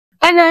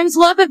Anonym's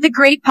love of the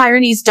Great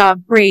Pyrenees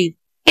dog breed.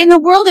 In the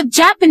world of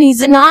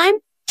Japanese anime,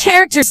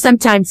 characters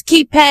sometimes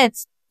keep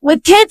pets,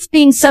 with kids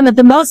being some of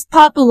the most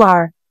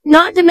popular.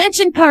 Not to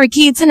mention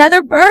parakeets and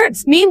other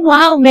birds.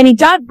 Meanwhile, many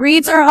dog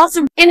breeds are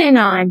also in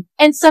anime,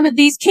 and some of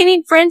these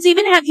canine friends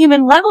even have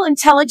human-level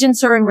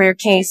intelligence or, in rare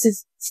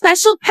cases,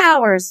 special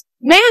powers.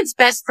 Man's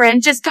best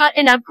friend just got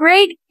an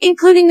upgrade,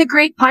 including the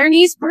Great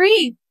Pyrenees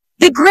breed.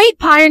 The Great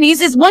Pyrenees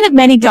is one of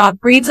many dog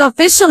breeds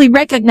officially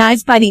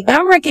recognized by the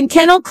American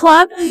Kennel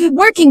Club, a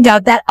working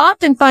dog that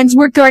often finds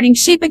work guarding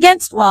sheep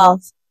against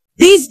wolves.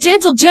 These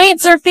gentle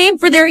giants are famed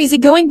for their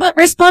easygoing but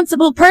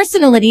responsible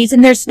personalities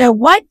and their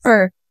snow-white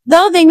fur,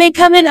 though they may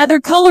come in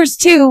other colors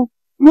too.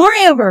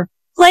 Moreover,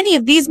 plenty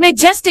of these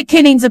majestic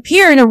canines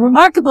appear in a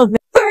remarkable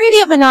variety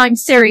of anime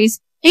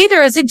series,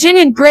 either as a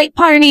genuine Great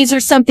Pyrenees or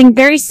something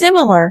very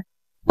similar.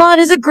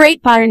 Bond is a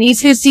Great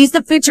Pyrenees who sees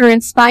the future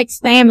in Spike's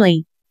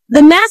family.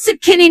 The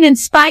massive canine in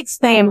Spike's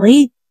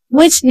family,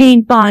 which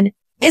named Bond,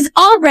 is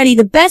already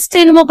the best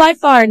animal by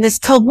far in this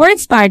Cold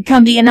War-inspired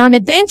comedy and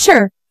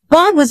adventure.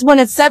 Bond was one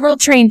of several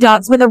trained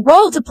dogs with a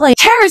role to play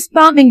terrorist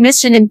bombing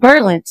mission in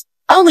Berlin,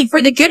 only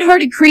for the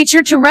good-hearted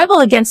creature to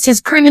rebel against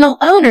his criminal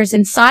owners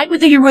and side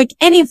with the heroic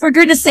Annie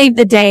Furger to save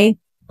the day.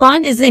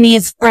 Bond is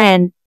Annie's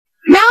friend,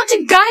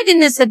 mounted guide in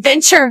this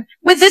adventure,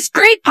 with this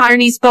Great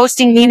Pyrenees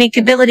boasting the unique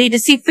ability to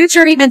see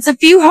future events a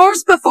few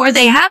hours before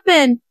they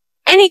happen.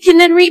 Annie can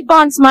then read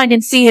Bond's mind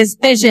and see his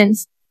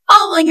visions,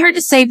 allowing her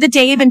to save the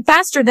day even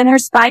faster than her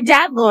spy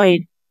dad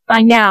Lloyd.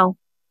 By now,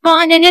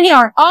 Bond and Annie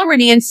are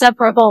already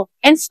inseparable,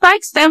 and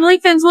Spike's family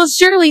fans will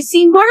surely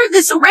see more of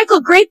this oracle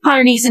Great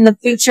Pyrenees in the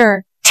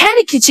future.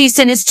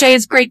 Tanakichi-san is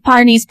Cheya's Great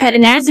Pyrenees pet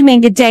and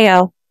Azumanga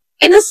Daioh.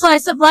 In the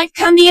slice of life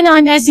comedy and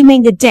I'm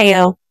Azumanga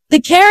Daioh, the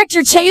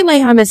character Cheya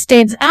Mehama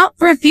stands out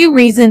for a few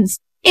reasons,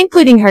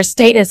 including her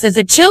status as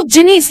a chill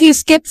genius who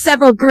skipped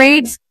several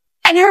grades,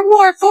 and her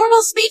more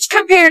formal speech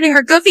compared to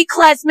her goofy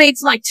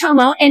classmates like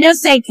Tomo and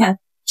Osaka.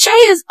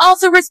 Cheya is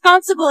also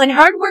responsible and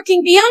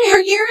hardworking beyond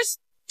her years,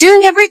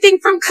 doing everything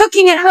from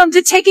cooking at home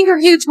to taking her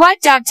huge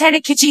white dog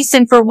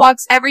Tanakichi-san for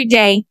walks every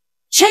day.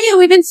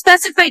 Cheya even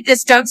specified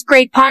this dog's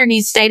Great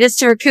Pyrenees status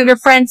to her cooter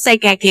friend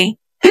Seikeki,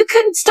 who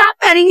couldn't stop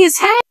patting his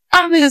head.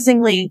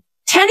 Amusingly,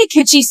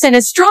 Tanakichi-san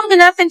is strong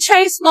enough and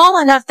Cheya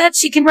small enough that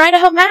she can ride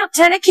him out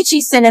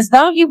Tanakichi-san as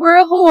though he were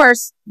a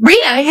horse.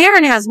 Rita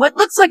Heron has what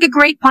looks like a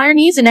Great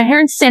Pyrenees and a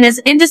Heron-san is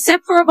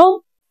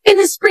inseparable. In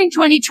the spring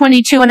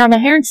 2022 and a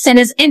Heron-san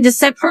is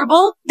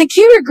inseparable, the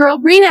cuter girl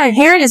Rita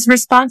Heron is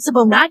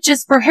responsible not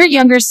just for her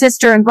younger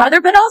sister and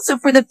brother but also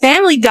for the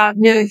family dog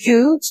New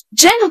Huge,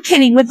 gentle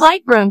canine with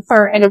light brown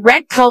fur and a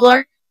red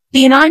color.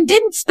 The anime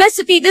didn't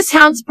specify this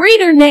hound's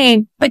breed or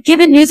name, but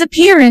given New's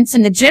appearance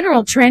and the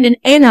general trend in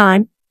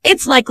anime,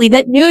 it's likely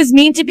that New is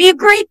meant to be a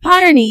Great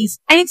Pyrenees,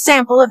 an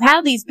example of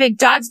how these big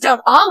dogs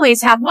don't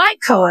always have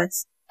white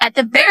coats. At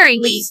the very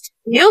least,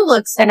 New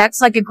looks and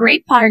acts like a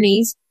Great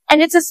Pyrenees,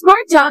 and it's a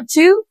smart dog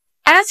too,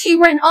 as he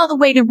ran all the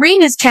way to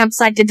Rena's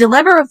campsite to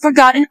deliver a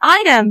forgotten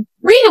item.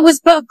 Rena was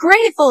both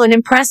grateful and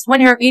impressed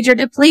when her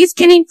eager-to-please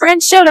canine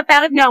friend showed up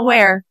out of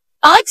nowhere.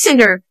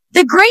 Alexander,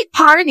 the Great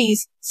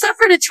Pyrenees,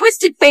 suffered a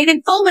twisted fate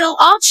in Fullmetal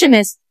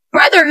Alchemist.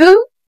 Brother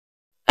who?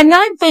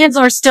 Anime fans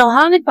are still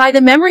haunted by the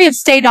memory of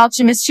state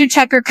alchemist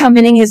Shuteker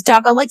combining his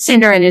dog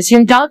Alexander and his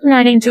young dog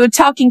Nine into a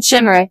talking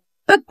chimera.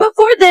 But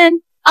before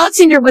then,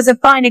 Alexander was a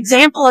fine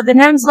example of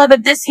anime's love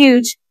of this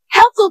huge,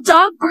 helpful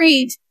dog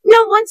breed.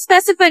 No one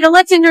specified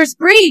Alexander's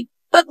breed,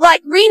 but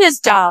like Rena's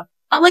dog,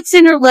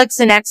 Alexander looks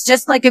and acts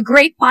just like a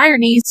Great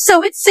Pyrenees,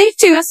 so it's safe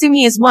to assume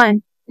he is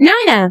one.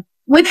 Nina,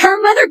 with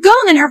her mother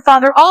gone and her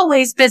father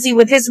always busy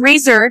with his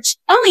research,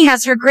 only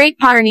has her Great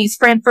Pyrenees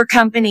friend for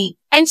company,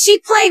 and she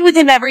played with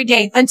him every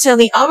day until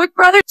the Ulrich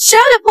brother showed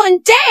up one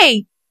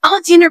day.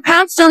 Alexander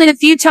pounced on it a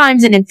few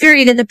times and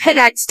infuriated the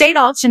pet-eyed state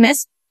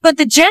alchemist, but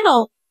the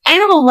gentle,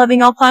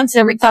 animal-loving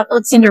Alfonso thought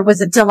Alexander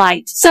was a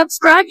delight.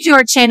 Subscribe to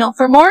our channel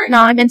for more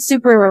anime and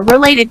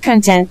superhero-related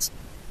content.